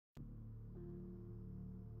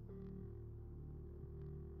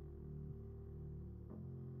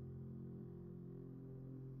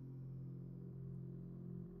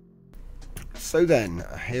So then,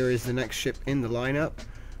 here is the next ship in the lineup.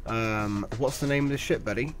 What's the name of the ship,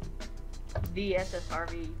 buddy? The SS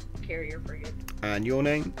Harvey carrier frigate. And your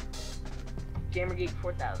name?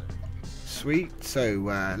 Gamergeek4000. Sweet.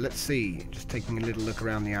 So let's see. Just taking a little look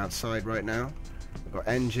around the outside right now. We've got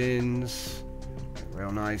engines,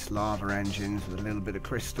 real nice lava engines with a little bit of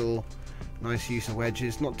crystal. Nice use of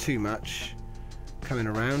wedges, not too much. Coming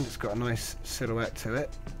around, it's got a nice silhouette to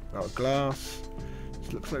it. Got glass.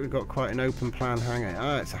 It looks like we've got quite an open plan hangar.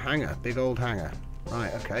 Ah, it's a hangar, big old hangar.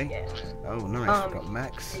 Right, okay. Yeah. Oh, nice. We've got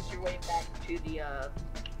mechs. Make your way back to the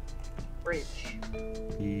bridge.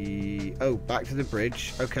 Oh, back to the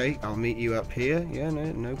bridge. Okay, I'll meet you up here. Yeah,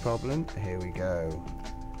 no problem. Here we go.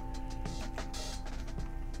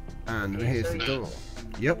 And Okay, here's so the door.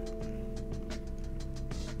 Yep.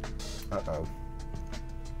 Uh-oh.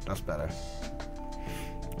 That's better.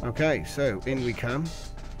 Okay, so in we come.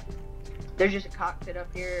 There's just a cockpit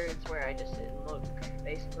up here. It's where I just sit and look,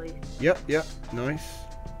 basically. Yep, nice.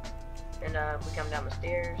 And we come down the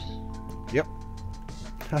stairs. Yep.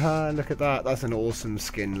 Haha, look at that. That's an awesome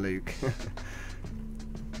skin, Luke.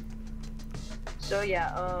 So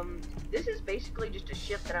yeah, this is basically just a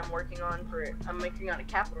ship that I'm working on I'm making on a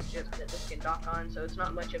capital ship that this can dock on, so it's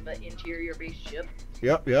not much of an interior based ship.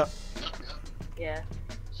 Yep. Yeah.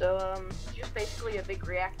 So just basically a big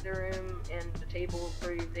reactor room and a table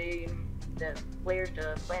for the players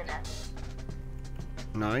to plan at.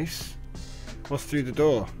 Nice. What's through the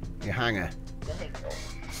door? Your hangar. The hangar.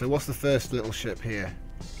 So what's the first little ship here?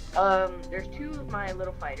 There's two of my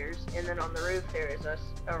little fighters, and then on the roof there is a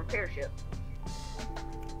repair ship.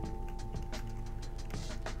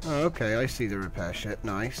 Oh, okay, I see the repair ship.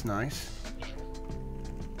 Nice.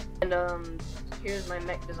 And here's my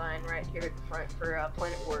mech design right here at the front for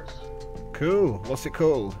Planet Wars. Cool. What's it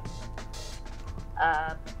called?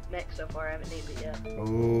 Mech so far, I haven't named it yet.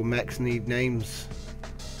 Oh, mechs need names.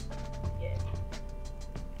 Yeah.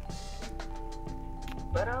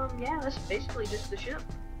 But yeah, that's basically just the ship.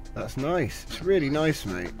 That's nice. It's really nice,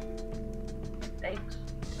 mate. Thanks.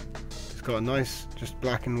 It's got a nice, just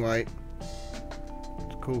black and white.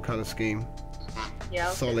 It's a cool color scheme. Yeah, I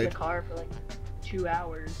was sitting in Solid. the car for like 2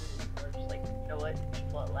 hours, and I was just like, you know what, just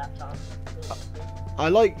pull out a laptop. I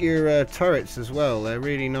like your turrets as well. They're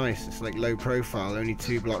really nice. It's like low profile, only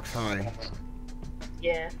 2 blocks high.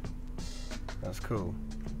 Yeah. That's cool.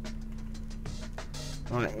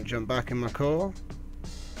 Right, we'll jump back in my core.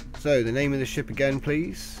 So, the name of the ship again,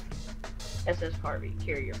 please. SS Harvey,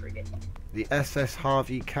 carrier frigate. The SS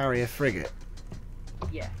Harvey carrier frigate.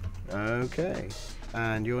 Yeah. Okay.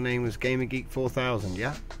 And your name was Gamergeek4000,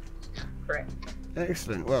 yeah? Correct.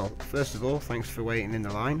 Excellent. Well, first of all, thanks for waiting in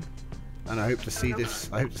the line. And I hope to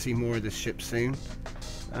see more of this ship soon.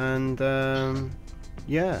 And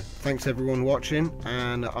yeah, thanks everyone watching,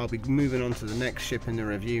 and I'll be moving on to the next ship in the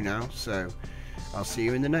review now, so I'll see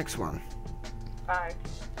you in the next one. Bye.